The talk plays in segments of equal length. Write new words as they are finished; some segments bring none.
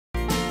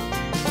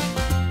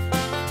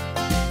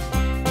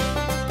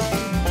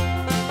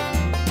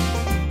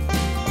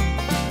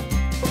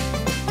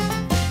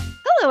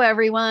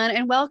everyone,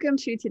 and welcome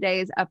to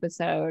today's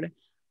episode.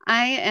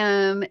 I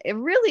am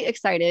really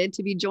excited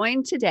to be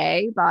joined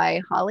today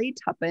by Holly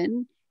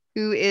Tuppen,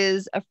 who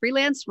is a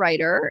freelance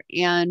writer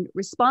and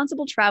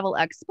responsible travel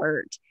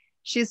expert.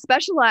 She's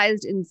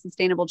specialized in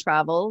sustainable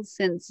travel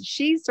since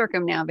she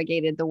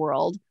circumnavigated the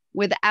world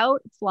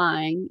without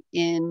flying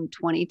in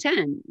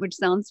 2010, which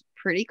sounds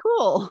pretty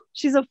cool.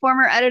 She's a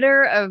former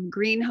editor of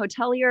Green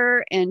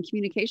Hotelier and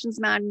communications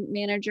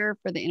manager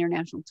for the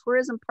International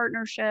Tourism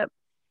Partnership.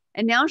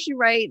 And now she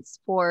writes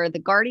for The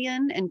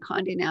Guardian and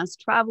Condé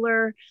Nast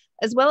Traveler,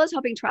 as well as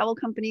helping travel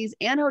companies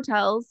and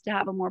hotels to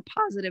have a more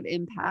positive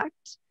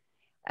impact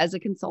as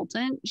a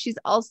consultant. She's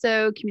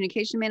also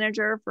communication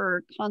manager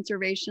for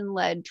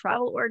conservation-led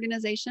travel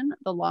organization,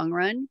 The Long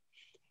Run.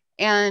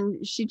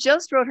 And she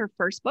just wrote her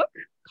first book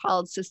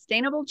called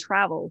Sustainable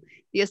Travel,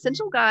 The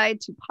Essential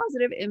Guide to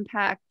Positive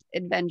Impact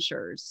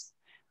Adventures.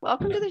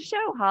 Welcome to the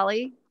show,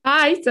 Holly.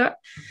 Hi, so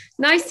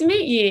nice to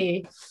meet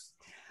you.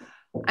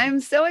 I'm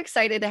so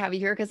excited to have you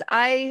here because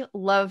I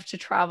love to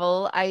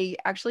travel. I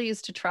actually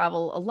used to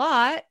travel a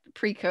lot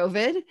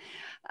pre-COVID,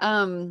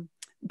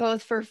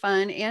 both for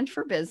fun and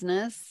for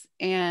business.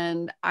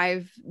 And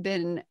I've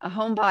been a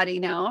homebody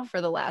now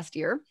for the last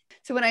year.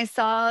 So when I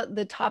saw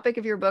the topic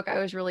of your book, I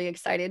was really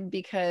excited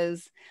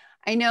because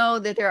I know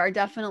that there are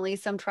definitely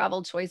some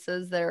travel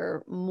choices that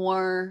are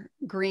more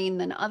green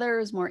than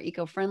others, more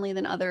eco-friendly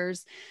than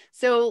others.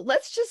 So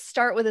let's just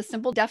start with a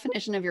simple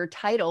definition of your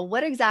title.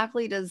 What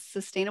exactly does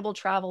sustainable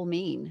travel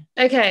mean?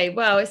 Okay,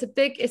 well, it's a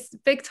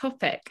big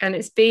topic, and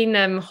it's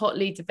been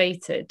hotly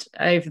debated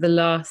over the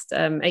last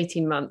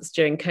 18 months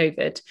during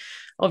COVID.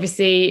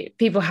 Obviously,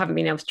 people haven't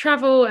been able to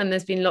travel, and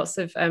there's been lots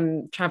of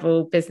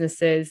travel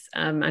businesses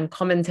and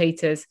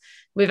commentators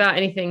without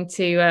anything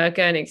to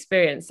go and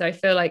experience. So I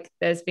feel like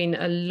there's been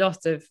a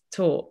lot of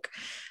talk,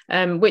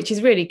 which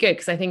is really good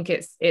because I think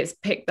it's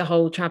picked the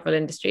whole travel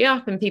industry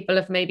up, and people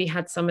have maybe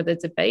had some of the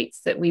debates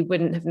that we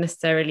wouldn't have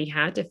necessarily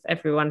had if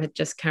everyone had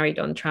just carried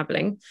on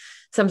traveling.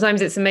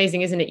 Sometimes it's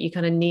amazing, isn't it? You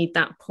kind of need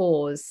that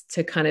pause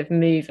to kind of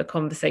move a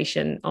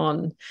conversation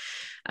on.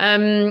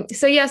 So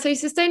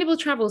sustainable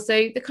travel.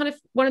 So the kind of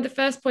one of the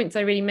first points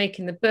I really make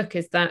in the book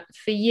is that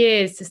for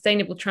years,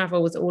 sustainable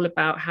travel was all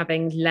about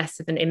having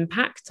less of an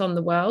impact on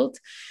the world.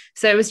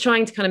 So it was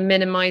trying to kind of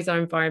minimize our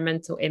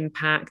environmental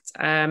impact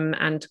and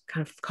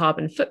kind of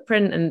carbon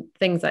footprint and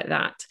things like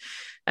that.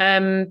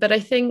 But I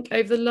think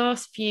over the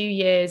last few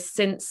years,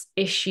 since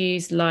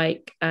issues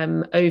like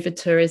over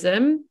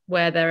tourism,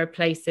 where there are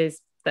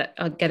places that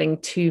are getting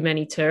too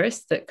many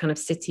tourists, that kind of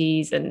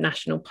cities and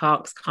national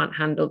parks can't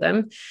handle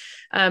them,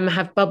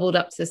 have bubbled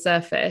up to the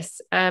surface.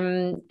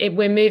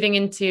 We're moving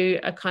into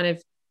a kind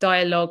of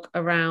dialogue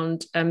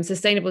around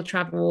sustainable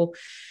travel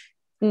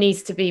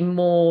needs to be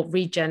more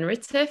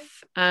regenerative.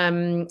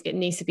 It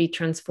needs to be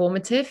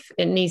transformative.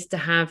 It needs to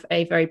have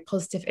a very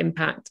positive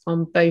impact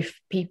on both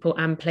people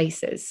and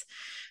places.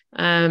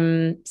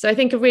 So I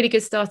think a really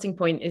good starting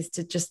point is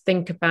to just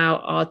think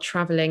about our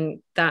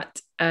traveling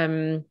that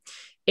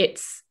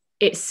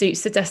it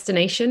suits the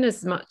destination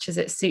as much as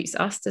it suits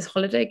us as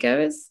holiday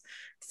goers.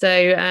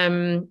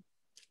 So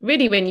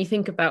really, when you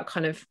think about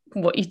kind of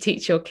what you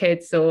teach your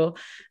kids or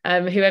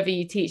whoever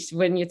you teach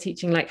when you're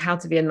teaching like how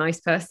to be a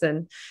nice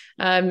person,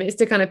 it's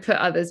to kind of put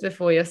others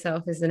before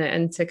yourself, isn't it?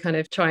 And to kind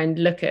of try and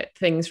look at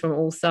things from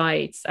all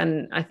sides.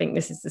 And I think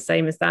this is the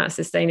same as that.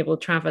 Sustainable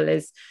travel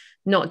is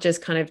not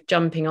just kind of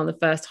jumping on the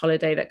first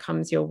holiday that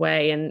comes your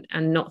way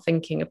and not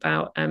thinking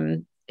about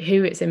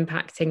who it's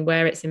impacting,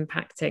 where it's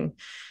impacting,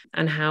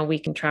 and how we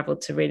can travel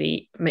to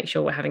really make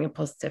sure we're having a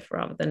positive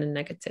rather than a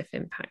negative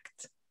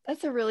impact.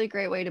 That's a really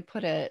great way to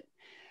put it.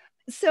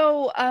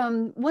 So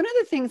one of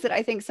the things that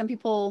I think some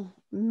people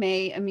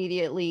may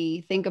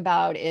immediately think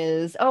about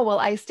is, oh, well,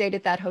 I stayed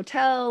at that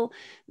hotel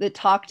that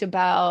talked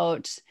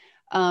about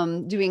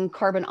doing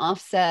carbon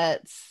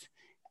offsets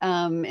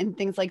and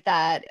things like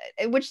that,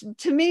 which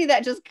to me,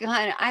 that just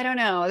kind of, I don't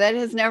know, that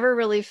has never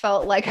really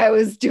felt like I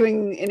was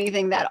doing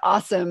anything that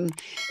awesome.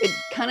 It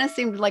kind of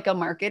seemed like a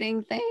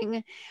marketing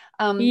thing.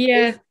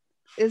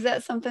 Is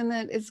that something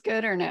that is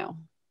good or no?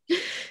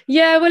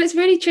 Yeah, well, it's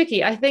really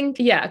tricky. I think,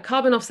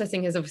 carbon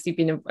offsetting has obviously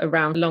been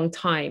around a long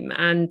time,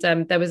 and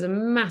there was a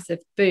massive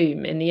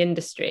boom in the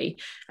industry,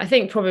 I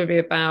think probably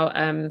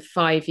about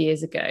 5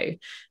 years ago,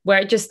 where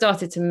it just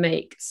started to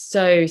make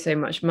so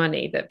much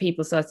money that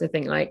people started to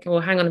think like, well,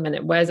 hang on a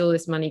minute, where's all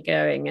this money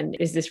going? And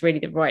is this really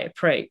the right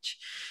approach?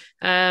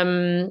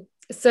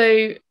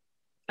 So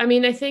I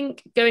mean, I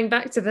think going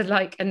back to the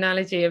like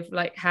analogy of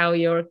like how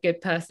you're a good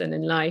person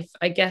in life,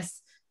 I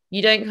guess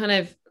you don't kind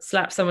of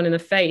slap someone in the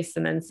face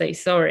and then say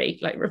sorry,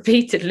 like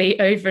repeatedly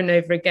over and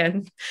over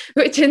again,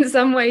 which in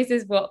some ways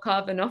is what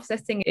carbon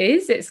offsetting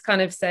is. It's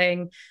kind of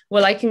saying,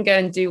 well, I can go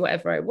and do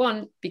whatever I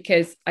want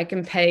because I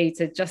can pay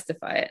to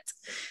justify it.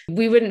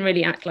 We wouldn't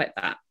really act like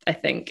that, I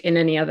think, in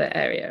any other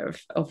area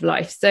of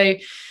life. So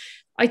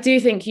I do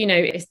think,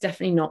 it's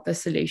definitely not the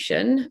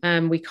solution.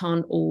 We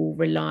can't all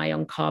rely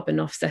on carbon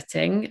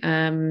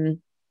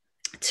offsetting.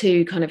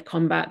 to kind of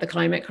combat the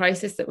climate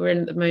crisis that we're in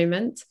at the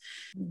moment.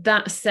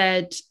 That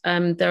said,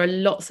 there are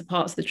lots of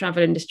parts of the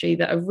travel industry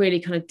that are really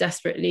kind of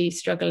desperately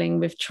struggling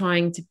with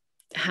trying to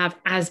have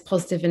as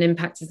positive an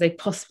impact as they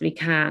possibly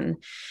can.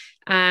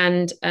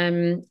 And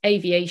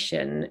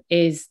aviation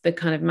is the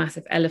kind of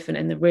massive elephant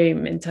in the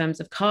room in terms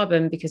of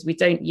carbon, because we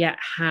don't yet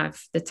have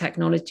the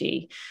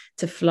technology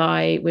to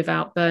fly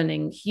without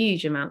burning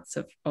huge amounts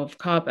of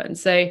carbon.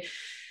 So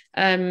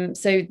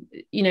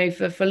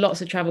for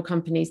lots of travel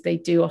companies, they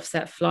do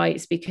offset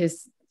flights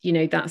because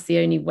that's the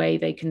only way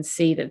they can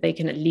see that they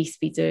can at least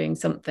be doing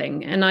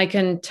something. And I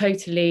can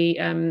totally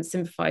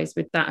sympathize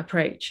with that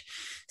approach.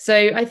 So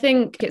I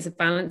think it's a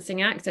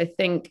balancing act. I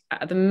think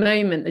at the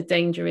moment, the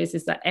danger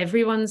is that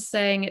everyone's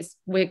saying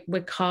we're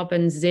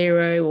carbon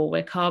zero, or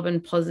we're carbon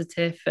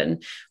positive,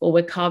 or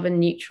we're carbon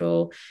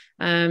neutral.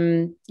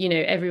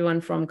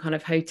 Everyone from kind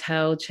of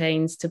hotel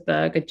chains to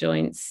burger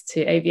joints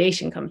to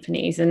aviation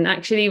companies. And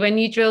actually, when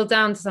you drill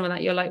down to some of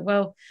that, you're like,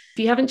 well, if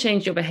you haven't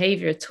changed your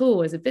behavior at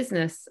all as a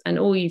business, and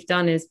all you've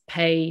done is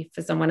pay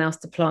for someone else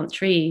to plant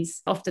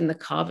trees, often the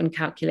carbon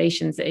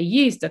calculations that are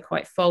used are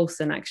quite false.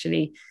 And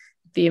actually,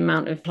 the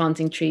amount of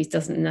planting trees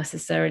doesn't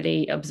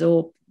necessarily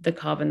absorb the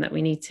carbon that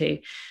we need to.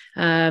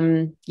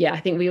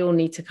 I think we all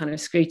need to kind of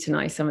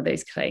scrutinize some of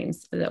those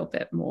claims a little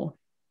bit more.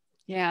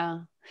 Yeah.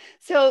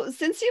 So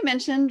since you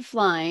mentioned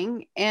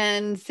flying,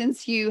 and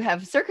since you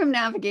have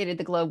circumnavigated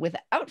the globe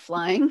without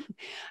flying,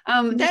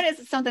 that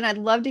is something I'd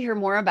love to hear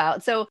more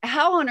about. So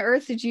how on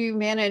earth did you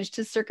manage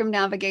to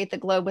circumnavigate the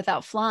globe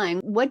without flying?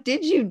 What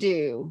did you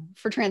do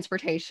for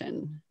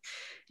transportation?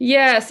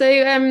 Yeah, so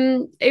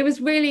it was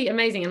really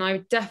amazing, and I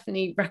would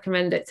definitely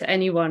recommend it to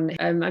anyone.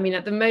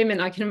 At the moment,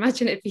 I can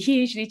imagine it'd be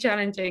hugely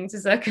challenging to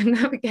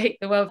circumnavigate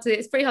the world. So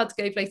it's pretty hard to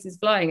go places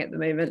flying at the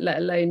moment, let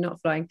alone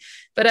not flying.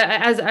 But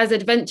as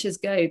adventures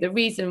go, the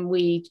reason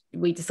we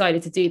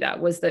decided to do that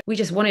was that we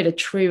just wanted a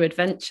true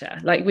adventure.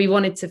 Like, we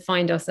wanted to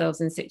find ourselves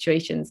in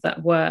situations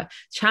that were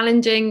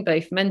challenging,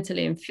 both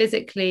mentally and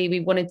physically. We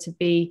wanted to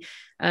be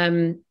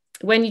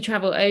when you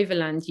travel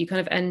overland, you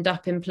kind of end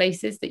up in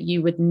places that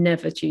you would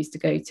never choose to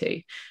go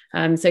to.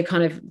 So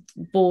kind of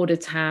border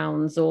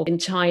towns, or in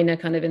China,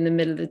 kind of in the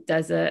middle of the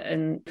desert,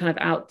 and kind of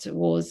out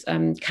towards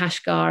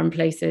Kashgar and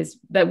places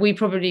that we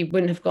probably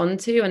wouldn't have gone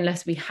to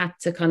unless we had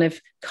to kind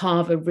of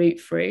carve a route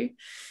through.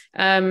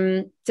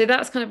 So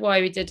that's kind of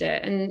why we did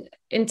it. And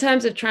in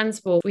terms of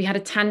transport, we had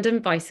a tandem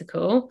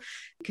bicycle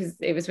because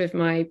it was with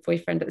my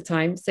boyfriend at the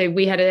time. So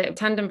we had a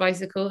tandem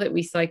bicycle that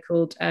we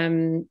cycled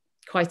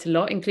quite a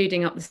lot,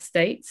 including up the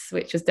States,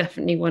 which was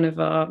definitely one of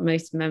our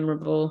most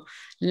memorable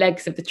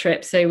legs of the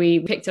trip. So we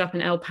picked it up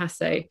in El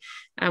Paso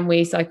and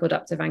we cycled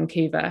up to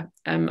Vancouver,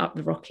 up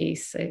the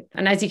Rockies. So,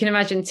 and as you can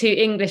imagine, two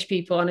English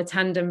people on a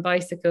tandem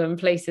bicycle in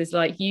places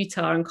like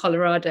Utah and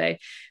Colorado,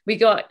 we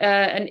got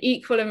an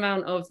equal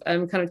amount of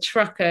kind of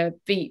trucker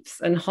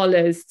beeps and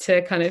hollers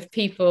to kind of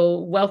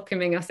people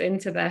welcoming us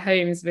into their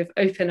homes with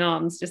open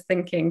arms, just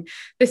thinking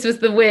this was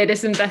the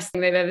weirdest and best thing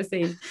they've ever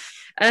seen.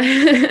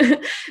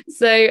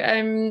 So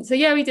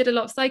we did a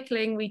lot of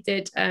cycling. We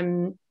did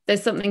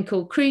there's something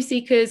called Crew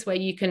Seekers, where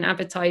you can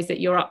advertise that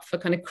you're up for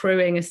kind of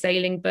crewing a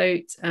sailing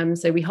boat.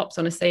 So we hopped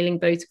on a sailing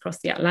boat across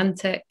the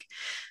Atlantic.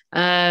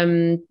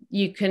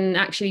 You can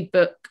actually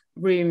book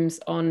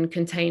rooms on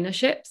container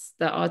ships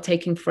that are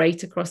taking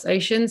freight across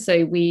oceans.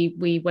 So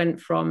we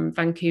went from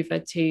Vancouver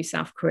to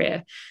South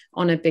Korea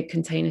on a big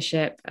container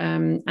ship,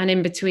 and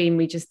in between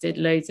we just did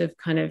loads of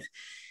kind of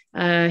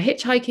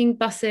hitchhiking,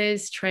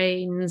 buses,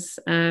 trains.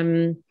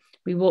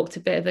 We walked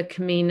a bit of the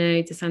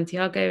Camino de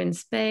Santiago in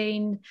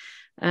Spain.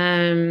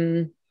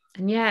 And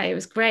yeah, it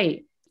was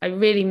great. I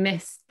really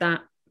missed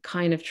that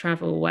kind of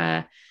travel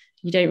where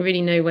you don't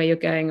really know where you're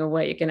going or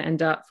where you're going to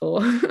end up,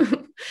 or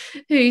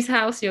whose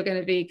house you're going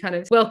to be kind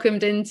of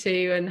welcomed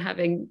into and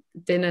having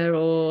dinner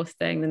or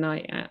staying the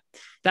night at.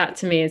 That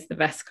to me is the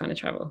best kind of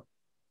travel.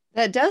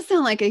 That does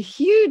sound like a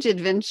huge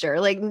adventure,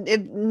 like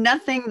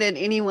nothing that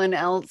anyone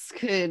else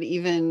could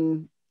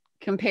even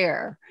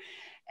compare.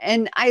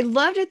 And I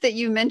loved it that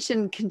you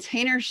mentioned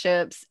container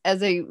ships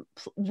as a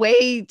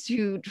way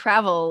to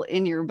travel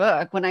in your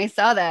book. When I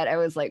saw that, I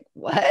was like,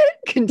 what?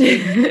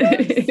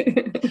 Container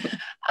ships?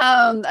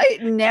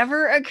 It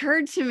never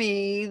occurred to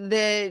me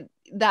that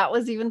that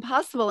was even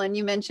possible. And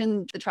you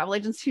mentioned the travel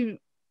agents who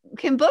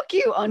can book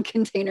you on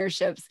container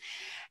ships.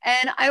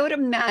 And I would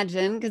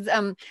imagine, because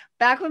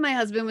back when my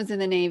husband was in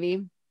the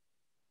Navy,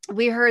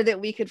 we heard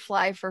that we could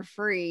fly for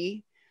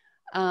free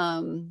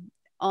on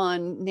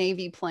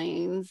Navy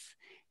planes.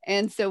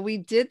 And so we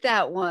did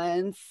that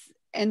once.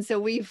 And so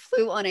we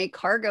flew on a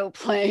cargo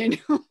plane.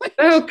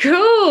 Oh,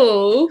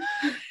 cool.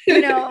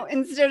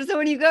 So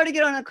when you go to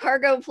get on a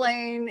cargo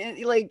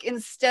plane, like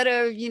instead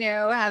of,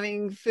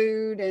 having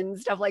food and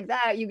stuff like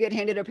that, you get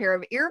handed a pair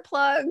of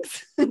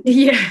earplugs.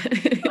 Yeah.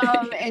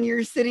 And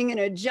you're sitting in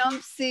a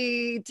jump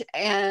seat,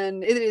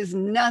 and it is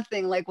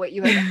nothing like what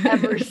you have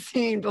ever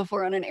seen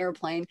before on an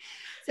airplane.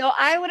 So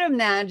I would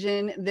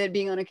imagine that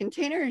being on a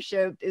container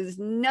ship is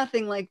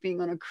nothing like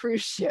being on a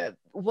cruise ship.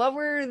 What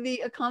were the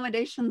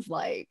accommodations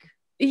like?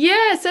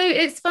 Yeah, so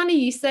it's funny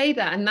you say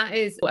that, and that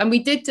is, and we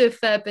did do a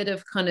fair bit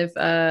of kind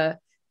of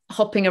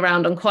hopping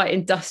around on quite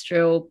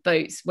industrial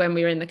boats when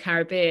we were in the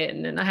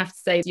Caribbean. And I have to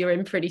say, you're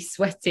in pretty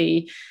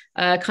sweaty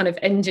kind of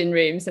engine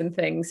rooms and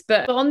things.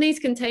 But on these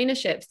container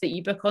ships that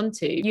you book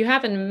onto, you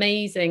have an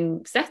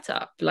amazing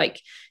setup. Like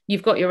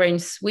you've got your own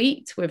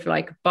suite with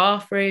like a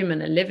bathroom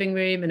and a living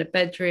room and a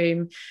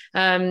bedroom.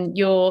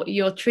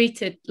 You're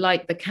treated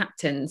like the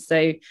captain.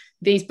 So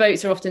these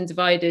boats are often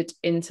divided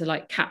into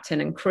like captain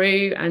and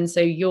crew. And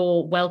so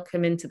you're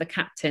welcome into the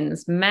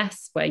captain's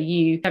mess, where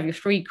you have your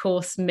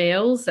 3-course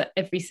meals at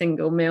every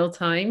single meal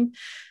time.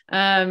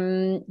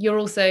 You're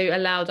also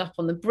allowed up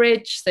on the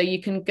bridge. So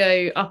you can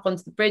go up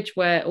onto the bridge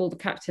where all the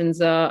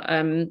captains are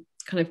kind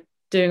of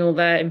doing all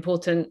their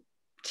important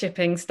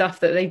shipping stuff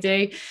that they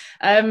do.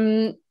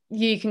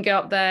 You can go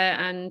up there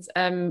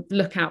and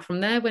look out from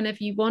there whenever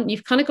you want.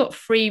 You've kind of got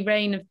free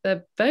reign of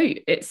the boat.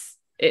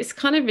 It's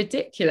kind of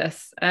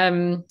ridiculous.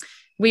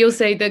 We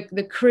also,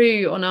 the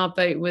crew on our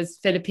boat was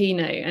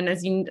Filipino, and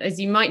as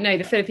you might know,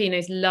 the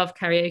Filipinos love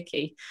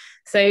karaoke.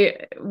 So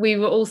we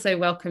were also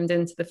welcomed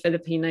into the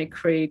Filipino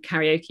crew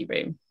karaoke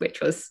room,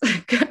 which was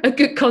a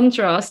good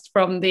contrast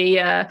from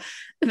the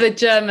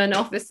German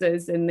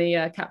officers in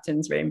the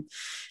captain's room.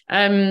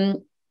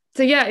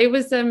 So yeah, it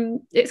was.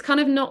 It's kind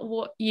of not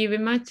what you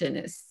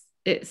imagine.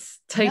 It's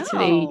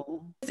totally.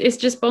 No. It's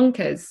just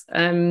bonkers.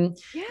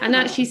 Yeah. And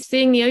actually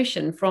seeing the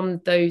ocean from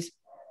those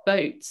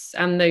boats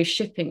and those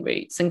shipping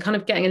routes, and kind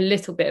of getting a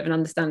little bit of an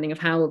understanding of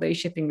how all those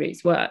shipping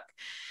routes work,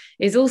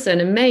 is also an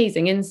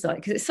amazing insight,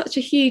 because it's such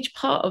a huge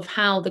part of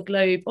how the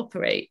globe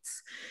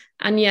operates.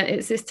 And yet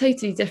it's this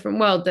totally different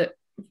world that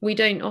we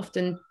don't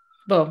often,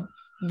 well,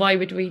 why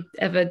would we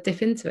ever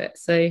dip into it?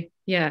 So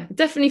yeah, it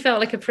definitely felt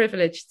like a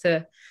privilege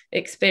to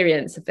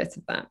experience a bit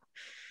of that.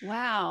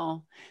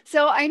 Wow.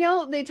 So I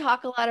know they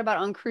talk a lot about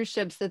on cruise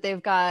ships that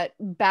they've got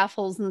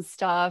baffles and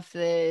stuff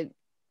that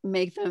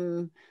make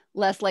them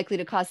less likely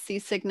to cause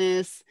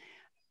seasickness.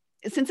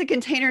 Since a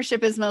container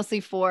ship is mostly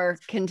for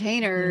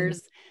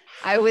containers,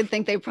 I would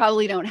think they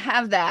probably don't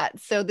have that.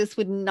 So this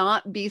would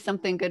not be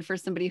something good for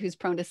somebody who's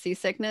prone to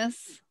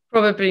seasickness.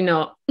 Probably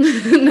not.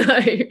 No,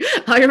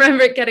 I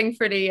remember it getting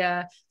pretty,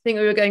 I think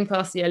we were going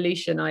past the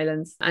Aleutian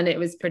Islands and it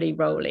was pretty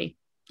rolly.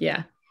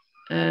 Yeah.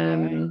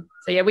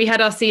 So yeah, we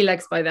had our sea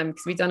legs by then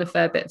because we'd done a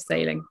fair bit of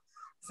sailing.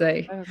 So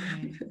okay.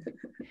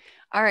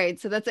 All right.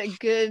 So that's a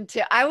good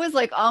tip. I was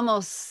like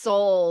almost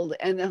sold,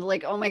 and then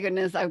like, oh my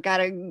goodness, I've got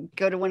to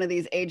go to one of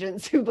these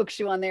agents who books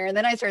you on there. And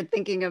then I started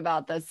thinking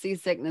about the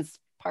seasickness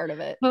part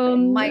of it. It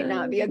might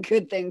not be a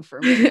good thing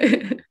for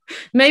me.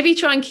 Maybe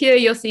try and cure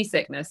your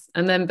seasickness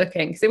and then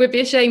booking, because it would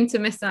be a shame to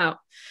miss out.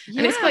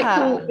 Yeah. And it's quite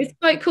cool. It's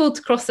quite cool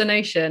to cross an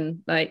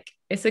ocean. Like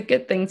it's a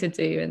good thing to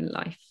do in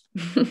life.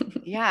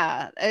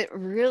 Yeah, it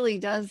really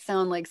does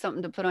sound like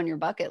something to put on your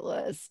bucket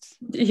list.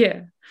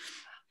 Yeah.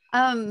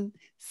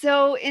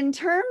 So in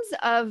terms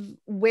of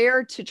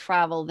where to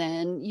travel,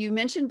 then you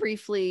mentioned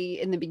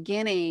briefly in the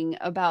beginning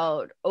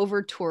about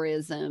over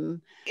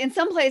tourism. In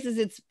some places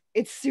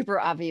it's super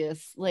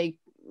obvious, like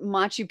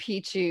Machu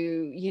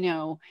Picchu, you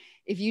know,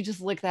 if you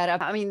just look that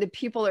up, I mean, the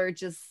people are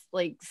just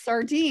like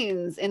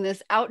sardines in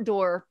this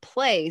outdoor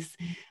place.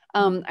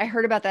 I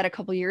heard about that a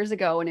couple years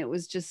ago, and it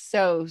was just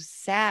so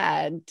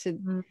sad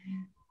to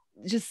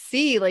just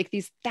see like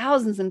these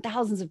thousands and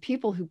thousands of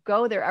people who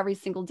go there every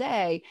single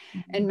day.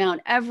 And Mount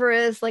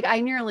Everest, like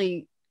I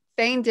nearly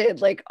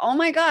fainted, like, oh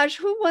my gosh,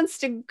 who wants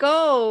to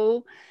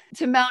go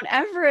to Mount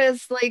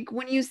Everest? Like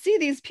when you see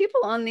these people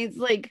on these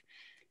like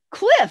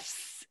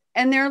cliffs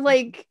and they're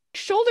like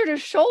shoulder to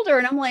shoulder,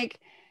 and I'm like,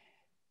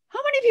 how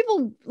many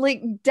people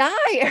like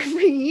die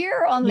every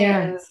year on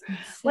there? Yes.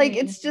 Like,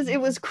 it's just, it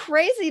was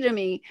crazy to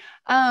me.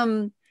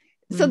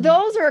 So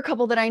those are a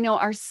couple that I know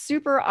are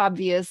super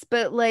obvious,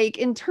 but like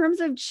in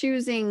terms of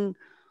choosing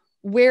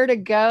where to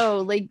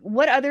go, like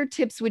what other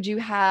tips would you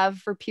have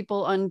for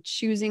people on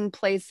choosing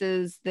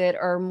places that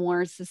are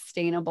more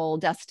sustainable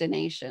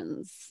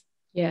destinations?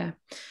 Yeah.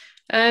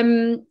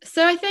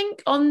 So I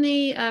think on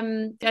the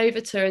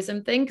over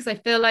tourism thing, because I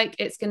feel like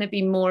it's going to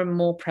be more and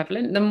more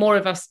prevalent. The more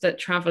of us that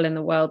travel in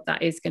the world,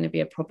 that is going to be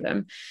a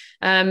problem.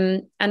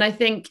 And I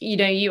think, you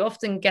know, you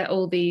often get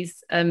all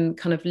these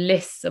kind of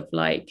lists of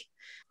like,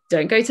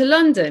 don't go to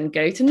London,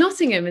 go to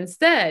Nottingham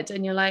instead.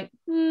 And you're like,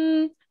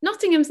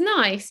 Nottingham's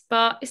nice,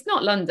 but it's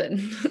not London.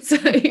 So,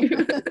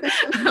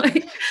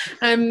 like,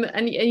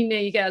 and you know,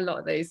 you get a lot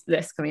of those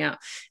lists coming out.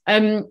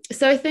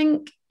 So I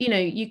think, you know,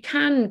 you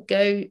can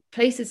go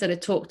places that are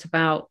talked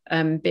about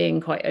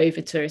being quite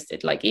over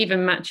touristed, like even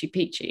Machu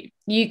Picchu.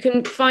 You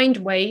can find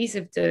ways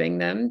of doing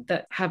them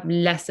that have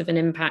less of an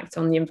impact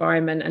on the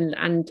environment,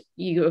 and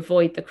you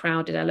avoid the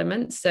crowded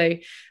elements. So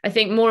I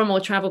think more and more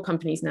travel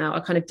companies now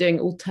are kind of doing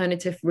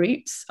alternative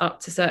routes up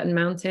to certain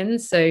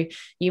mountains. So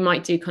you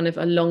might do kind of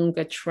a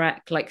longer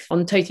trek, like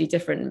on totally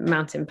different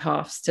mountain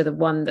paths to the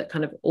one that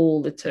kind of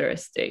all the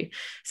tourists do.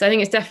 So I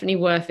think it's definitely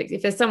worth it.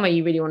 If there's somewhere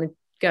you really want to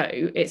go,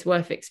 it's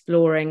worth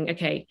exploring,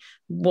 okay,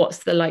 what's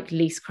the like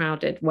least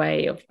crowded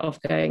way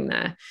of going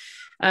there.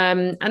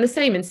 And the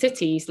same in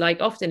cities. Like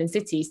often in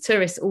cities,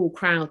 tourists all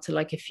crowd to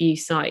like a few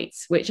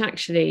sites, which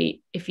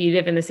actually, if you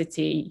live in the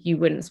city, you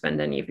wouldn't spend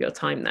any of your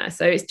time there.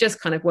 So it's just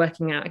kind of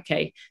working out,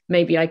 okay,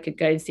 maybe I could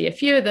go and see a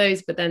few of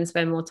those, but then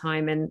spend more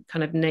time in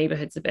kind of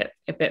neighborhoods a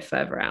bit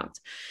further out.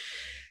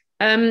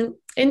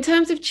 In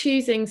terms of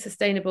choosing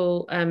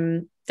sustainable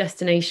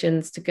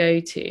destinations to go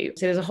to,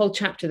 so there's a whole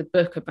chapter of the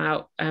book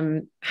about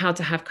how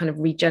to have kind of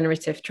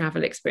regenerative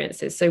travel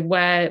experiences. So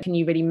where can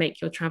you really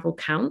make your travel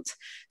count?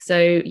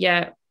 So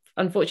yeah,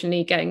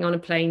 unfortunately, getting on a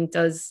plane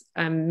does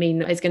mean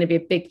that it's going to be a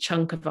big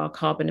chunk of our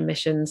carbon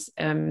emissions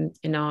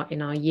in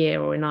our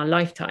year or in our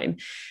lifetime.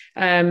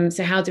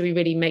 So how do we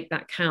really make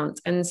that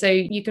count? And so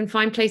you can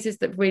find places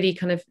that really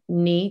kind of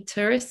need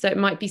tourists. So it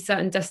might be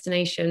certain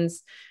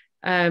destinations,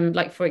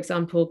 like for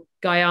example,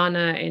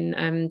 Guyana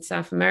in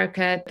South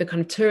America. The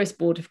kind of tourist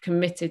board have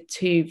committed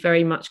to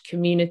very much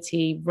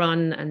community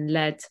run and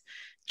led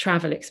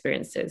travel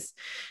experiences.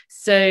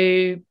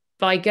 So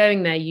by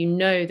going there, you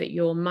know that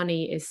your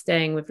money is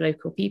staying with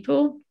local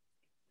people.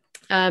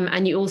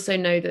 And you also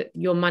know that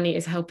your money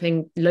is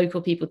helping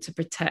local people to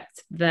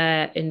protect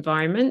their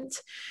environment.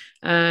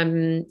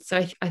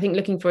 So I think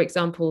looking for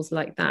examples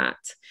like that.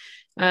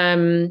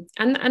 And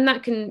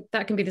that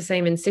can be the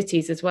same in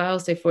cities as well.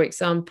 So for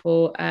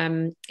example,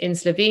 in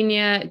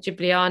Slovenia,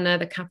 Ljubljana,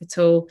 the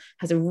capital,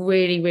 has a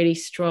really, really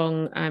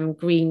strong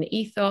green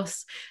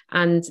ethos,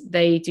 and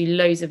they do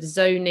loads of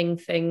zoning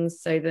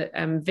things so that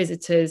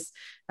visitors,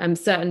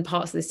 certain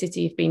parts of the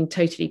city have been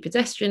totally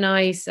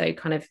pedestrianized, so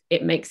kind of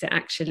it makes it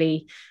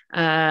actually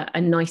a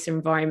nicer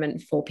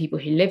environment for people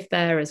who live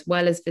there as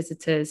well as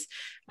visitors.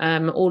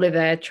 All of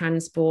their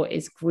transport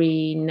is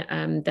green,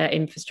 their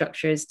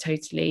infrastructure is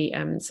totally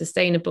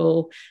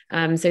sustainable.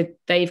 So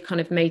they've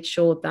kind of made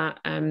sure that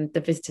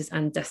the visitors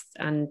and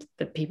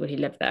the people who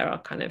live there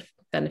are kind of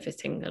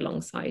benefiting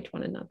alongside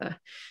one another.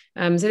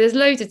 So there's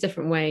loads of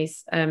different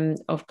ways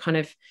of kind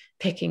of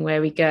picking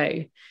where we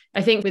go.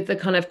 I think with the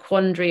kind of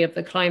quandary of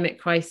the climate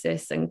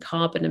crisis and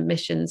carbon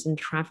emissions and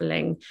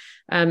traveling,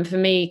 for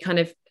me, kind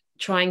of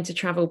trying to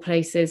travel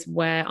places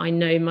where I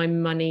know my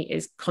money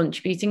is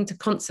contributing to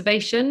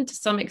conservation to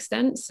some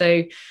extent.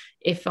 So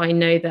if I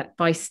know that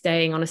by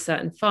staying on a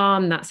certain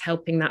farm, that's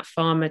helping that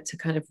farmer to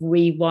kind of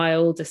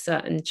rewild a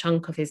certain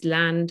chunk of his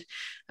land,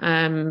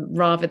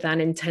 rather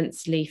than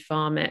intensely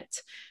farm it.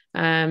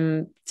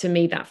 To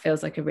me, that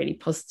feels like a really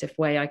positive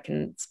way I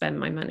can spend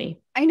my money.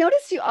 I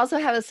noticed you also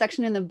have a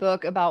section in the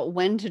book about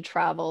when to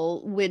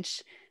travel,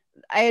 which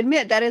I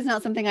admit that is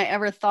not something I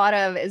ever thought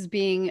of as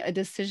being a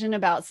decision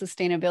about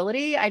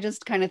sustainability. I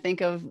just kind of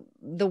think of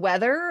the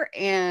weather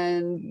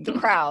and the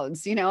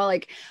crowds,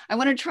 like I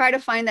want to try to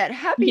find that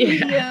happy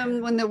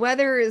medium when the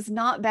weather is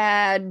not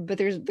bad, but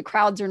the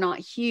crowds are not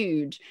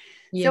huge.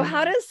 So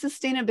how does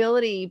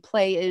sustainability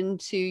play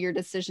into your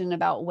decision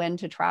about when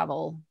to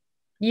travel?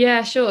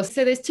 Yeah, sure.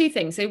 So there's two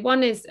things. So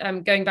one is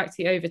going back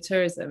to the over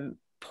tourism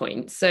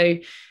point. So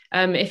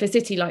if a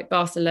city like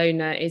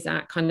Barcelona is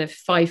at kind of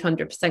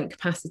 500%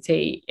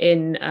 capacity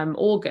in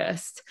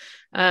August,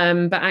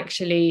 but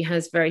actually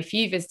has very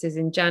few visitors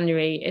in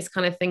January, it's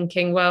kind of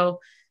thinking, well,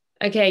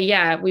 okay,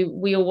 yeah,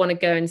 we all want to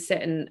go and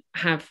sit and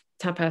have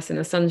tapas in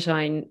the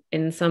sunshine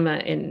in summer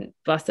in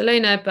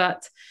Barcelona,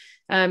 but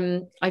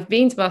I've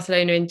been to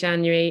Barcelona in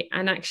January,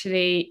 and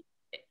actually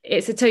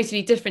it's a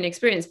totally different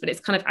experience, but it's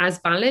kind of as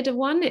valid a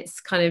one.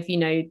 It's kind of,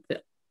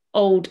 the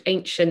old,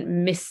 ancient,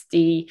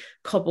 misty,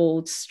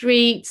 cobbled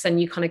streets,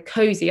 and you kind of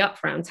cozy up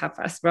around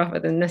tapas rather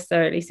than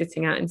necessarily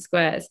sitting out in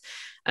squares.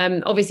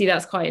 Obviously,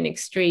 that's quite an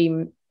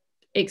extreme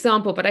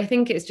example, but I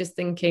think it's just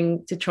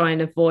thinking to try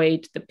and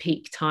avoid the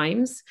peak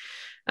times.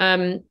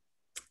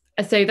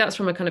 So that's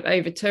from a kind of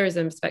over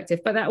tourism perspective,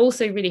 but that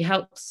also really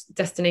helps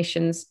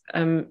destinations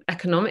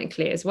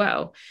economically as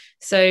well.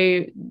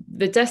 So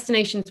the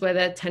destinations where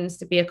there tends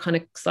to be a kind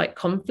of slight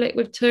conflict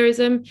with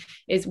tourism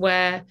is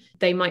where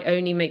they might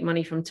only make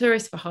money from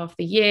tourists for half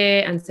the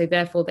year. And so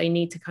therefore they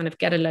need to kind of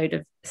get a load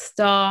of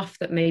staff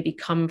that maybe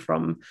come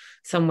from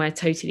somewhere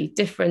totally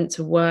different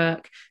to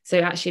work. So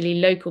actually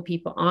local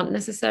people aren't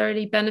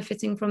necessarily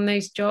benefiting from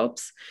those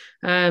jobs.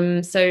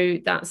 So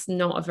that's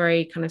not a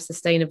very kind of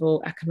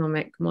sustainable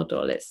economic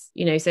model. It's,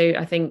 so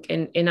I think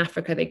in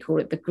Africa, they call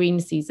it the green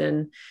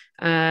season,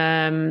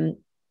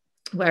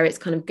 where it's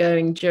kind of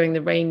going during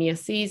the rainier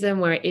season,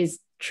 where it is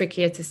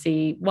trickier to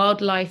see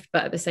wildlife,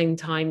 but at the same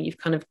time, you've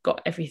kind of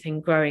got everything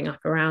growing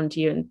up around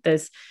you, and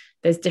there's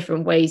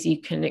different ways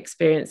you can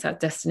experience that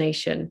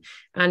destination.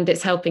 And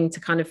it's helping to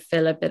kind of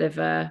fill a bit of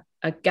a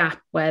gap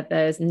where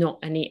there's not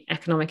any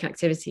economic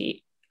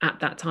activity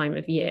at that time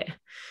of year.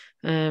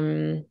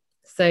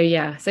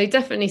 So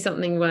definitely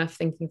something worth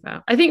thinking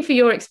about. I think for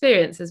your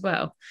experience as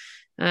well.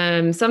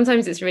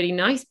 Sometimes it's really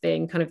nice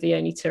being kind of the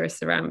only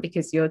tourists around,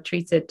 because you're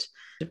treated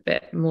a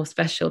bit more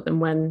special than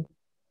when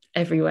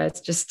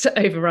everywhere's just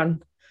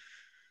overrun.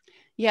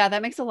 Yeah,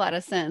 that makes a lot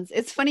of sense.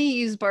 It's funny you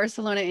use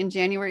Barcelona in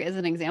January as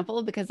an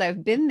example, because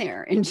I've been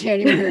there in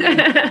January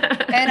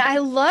and I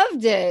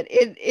loved it.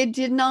 It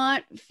did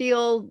not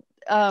feel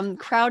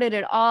crowded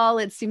at all.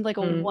 It seemed like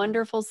a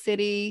wonderful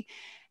city.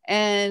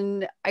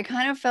 And I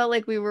kind of felt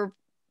like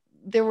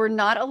there were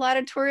not a lot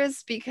of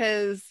tourists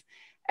because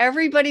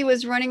everybody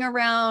was running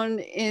around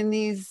in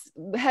these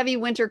heavy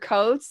winter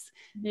coats.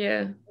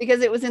 Yeah.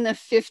 Because it was in the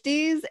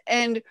 50s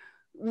and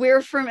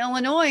we're from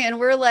Illinois and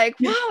we're like,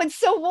 wow, it's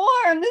so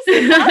warm. This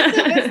is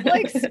awesome. It's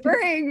like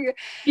spring.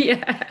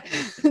 Yeah.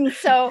 And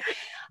so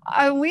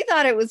we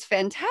thought it was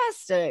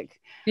fantastic.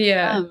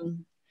 Yeah.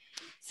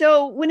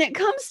 So when it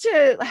comes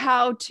to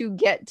how to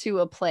get to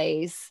a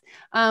place,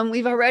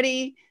 we've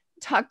already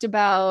talked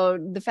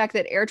about the fact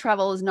that air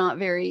travel is not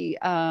very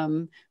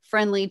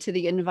friendly to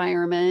the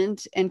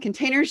environment, and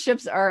container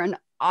ships are an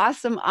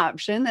awesome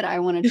option that I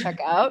want to check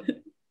out.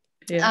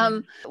 Yeah.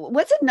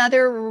 What's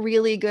another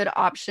really good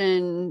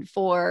option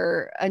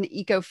for an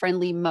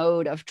eco-friendly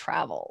mode of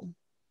travel?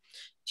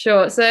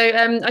 Sure. So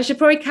I should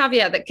probably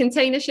caveat that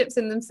container ships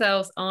in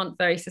themselves aren't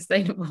very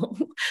sustainable.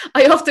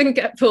 I often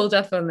get pulled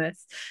up on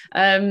this,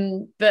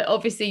 but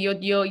obviously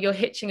you're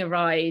hitching a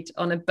ride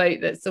on a boat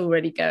that's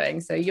already going,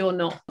 so you're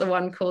not the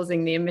one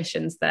causing the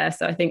emissions there.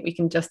 So I think we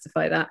can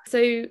justify that.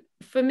 So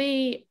for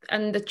me,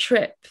 and the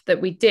trip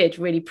that we did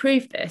really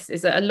proved this,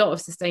 is that a lot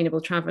of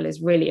sustainable travel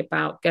is really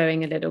about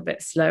going a little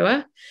bit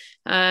slower,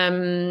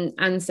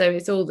 and so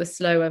it's all the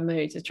slower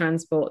modes of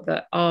transport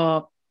that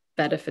are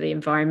better for the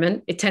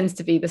environment. It tends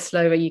to be the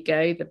slower you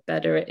go, the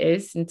better it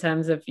is in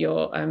terms of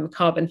your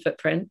carbon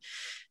footprint.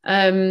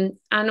 And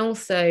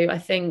also, I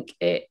think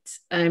it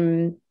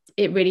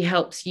really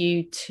helps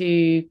you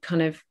to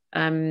kind of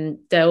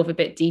delve a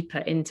bit deeper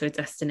into a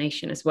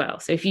destination as well.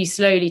 So if you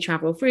slowly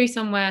travel through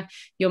somewhere,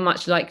 you're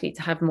much likely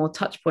to have more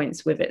touch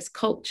points with its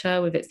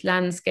culture, with its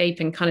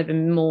landscape, in kind of a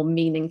more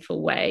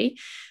meaningful way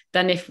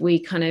than if we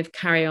kind of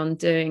carry on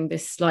doing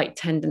this slight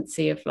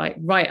tendency of like,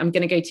 right, I'm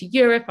going to go to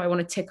Europe, I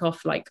want to tick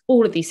off like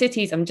all of these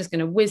cities, I'm just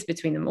going to whiz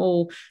between them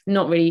all,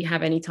 not really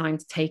have any time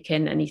to take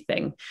in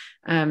anything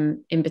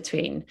in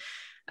between.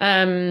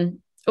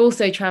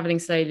 Also, traveling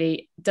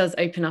slowly does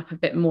open up a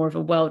bit more of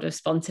a world of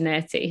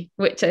spontaneity,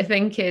 which I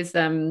think is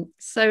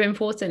so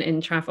important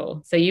in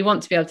travel. So you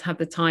want to be able to have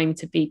the time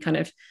to be kind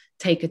of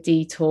take a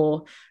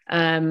detour,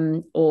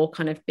 or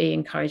kind of be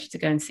encouraged to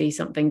go and see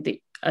something that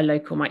a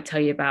local might tell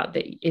you about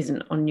that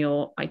isn't on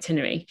your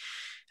itinerary.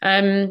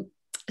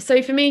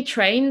 So for me,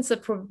 trains are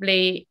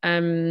probably,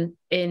 in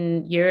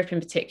Europe in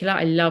particular,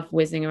 I love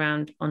whizzing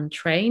around on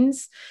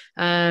trains,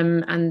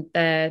 and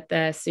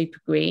they're super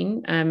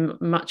green,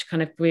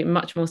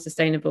 much more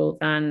sustainable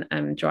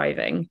than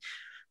driving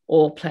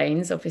or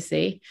planes,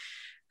 obviously.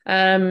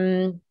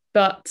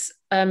 But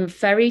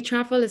ferry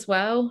travel as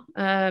well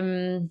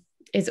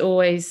is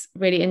always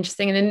really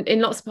interesting. And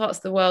in lots of parts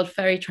of the world,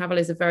 ferry travel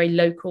is a very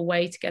local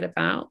way to get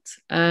about,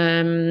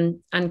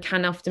 and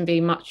can often be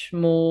much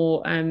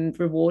more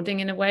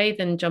rewarding in a way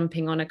than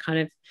jumping on a kind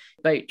of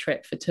boat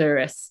trip for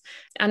tourists.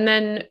 And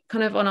then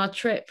kind of on our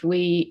trip,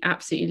 we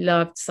absolutely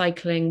loved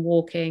cycling,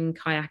 walking,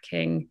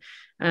 kayaking.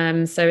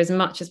 So as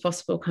much as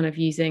possible, kind of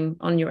using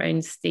on your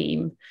own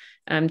steam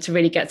to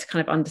really get to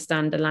kind of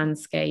understand the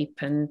landscape.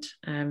 And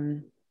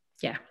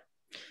yeah,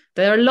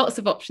 there are lots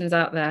of options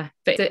out there,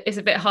 but it's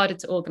a bit harder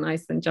to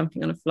organize than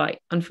jumping on a flight,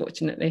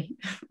 unfortunately.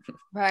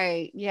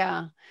 Right.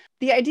 Yeah.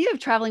 The idea of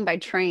traveling by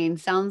train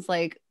sounds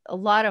like a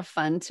lot of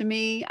fun to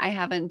me. I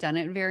haven't done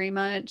it very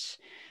much,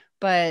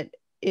 but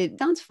it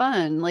sounds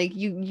fun. Like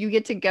you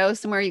get to go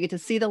somewhere, you get to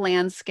see the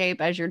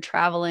landscape as you're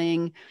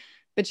traveling,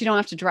 but you don't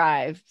have to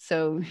drive.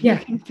 So Yeah.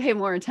 you can pay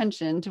more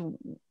attention to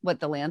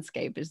what the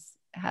landscape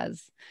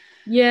has.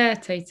 Yeah,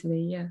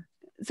 totally. Yeah.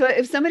 So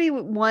if somebody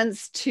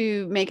wants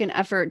to make an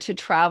effort to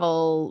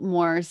travel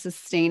more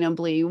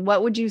sustainably,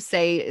 what would you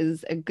say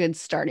is a good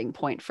starting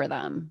point for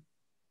them?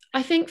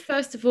 I think,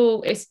 first of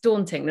all, it's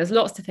daunting. There's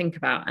lots to think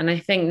about. And I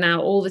think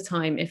now all the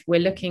time, if we're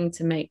looking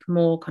to make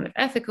more kind of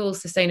ethical,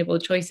 sustainable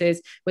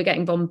choices, we're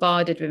getting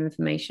bombarded with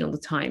information all the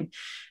time.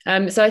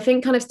 So I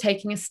think kind of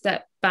taking a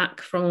step back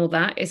from all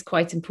that is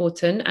quite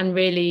important, and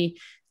really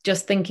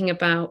just thinking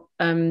about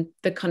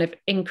the kind of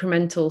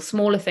incremental,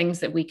 smaller things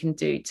that we can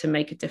do to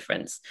make a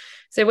difference.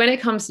 So when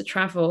it comes to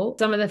travel,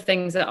 some of the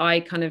things that I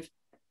kind of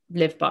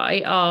live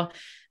by are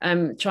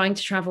trying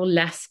to travel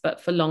less but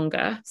for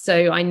longer.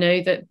 So I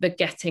know that the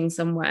getting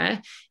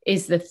somewhere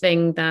is the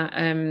thing that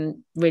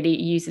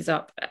really uses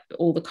up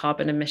all the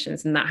carbon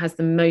emissions, and that has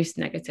the most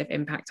negative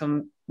impact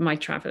on my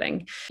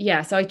traveling.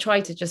 Yeah, so I try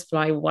to just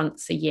fly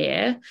once a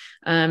year,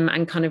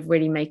 and kind of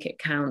really make it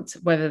count,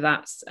 whether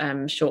that's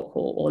short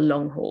haul or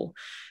long haul.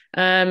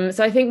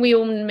 So I think we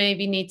all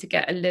maybe need to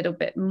get a little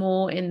bit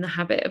more in the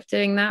habit of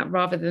doing that,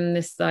 rather than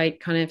this like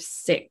kind of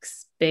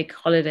 6 big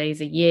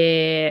holidays a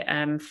year,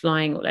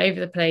 flying all over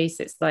the place.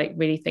 It's like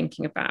really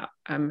thinking about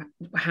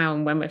how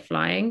and when we're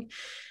flying.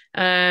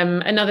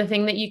 Another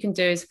thing that you can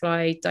do is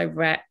fly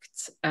direct.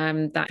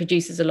 That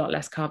produces a lot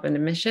less carbon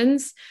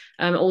emissions.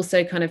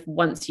 Also, kind of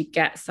once you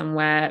get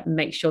somewhere,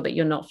 make sure that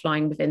you're not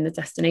flying within the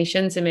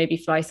destination. So maybe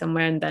fly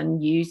somewhere and then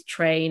use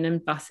train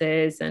and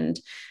buses and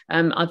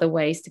other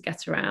ways to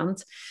get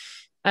around.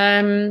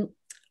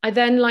 I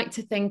then like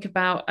to think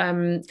about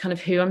kind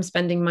of who I'm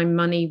spending my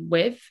money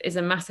with is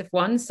a massive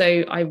one.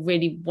 So I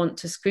really want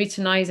to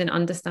scrutinize and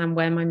understand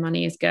where my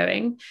money is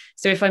going.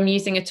 So if I'm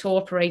using a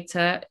tour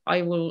operator,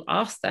 I will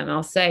ask them,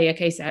 I'll say,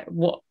 okay, so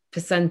what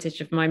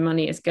percentage of my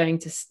money is going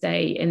to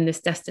stay in this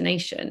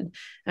destination?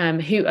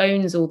 Who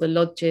owns all the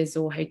lodges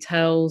or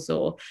hotels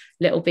or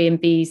little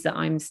B&Bs that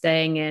I'm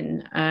staying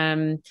in?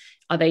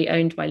 Are they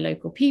owned by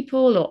local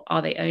people, or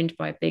are they owned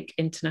by a big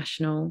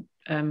international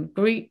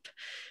group?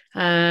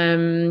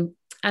 And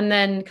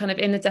then kind of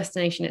in the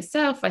destination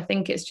itself, I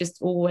think it's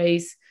just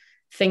always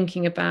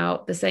thinking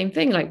about the same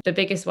thing. Like the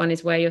biggest one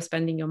is where you're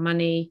spending your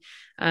money,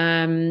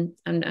 and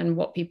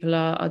what people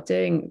are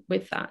doing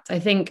with that. I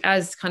think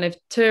as kind of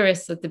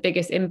tourists, the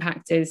biggest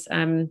impact is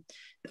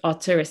our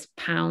tourist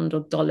pound or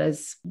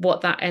dollars,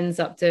 what that ends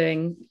up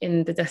doing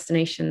in the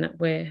destination that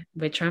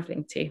we're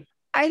traveling to.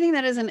 I think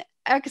that is an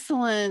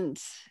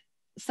excellent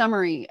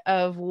summary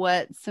of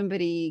what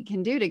somebody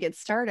can do to get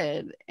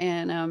started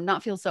and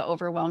not feel so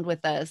overwhelmed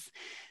with this.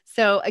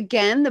 So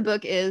again, the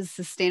book is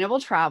Sustainable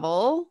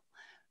Travel,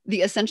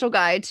 The Essential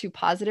Guide to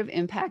Positive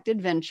Impact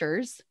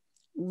Adventures.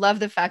 Love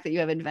the fact that you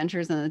have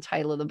adventures in the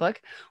title of the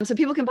book. So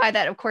people can buy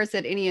that, of course,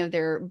 at any of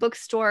their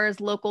bookstores,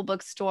 local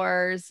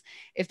bookstores.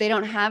 If they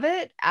don't have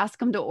it, ask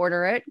them to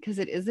order it because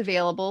it is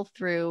available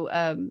through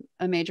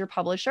a major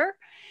publisher.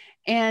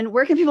 And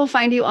where can people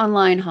find you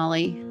online,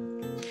 Holly?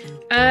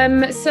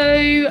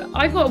 So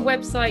I've got a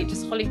website,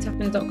 just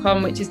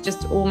hollytuppen.com, which is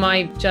just all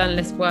my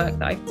journalist work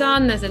that I've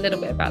done. There's a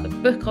little bit about the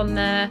book on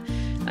there.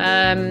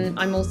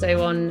 I'm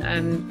also on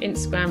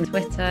Instagram,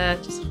 Twitter,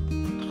 just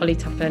Holly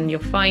Tuppen,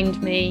 you'll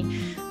find me,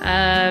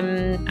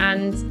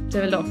 and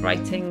do a lot of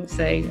writing.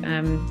 So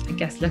I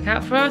guess look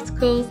out for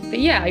articles. But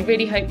yeah, I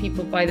really hope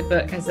people buy the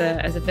book as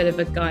a bit of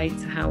a guide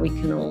to how we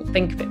can all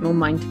think a bit more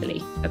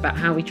mindfully about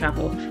how we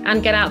travel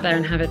and get out there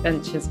and have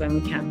adventures when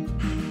we can.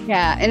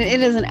 Yeah, and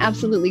it is an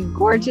absolutely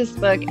gorgeous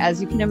book.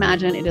 As you can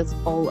imagine, it is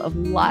full of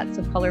lots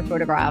of color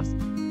photographs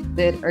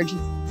that are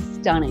just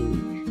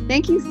stunning.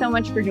 Thank you so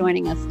much for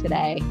joining us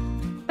today.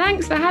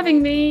 Thanks for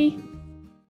having me.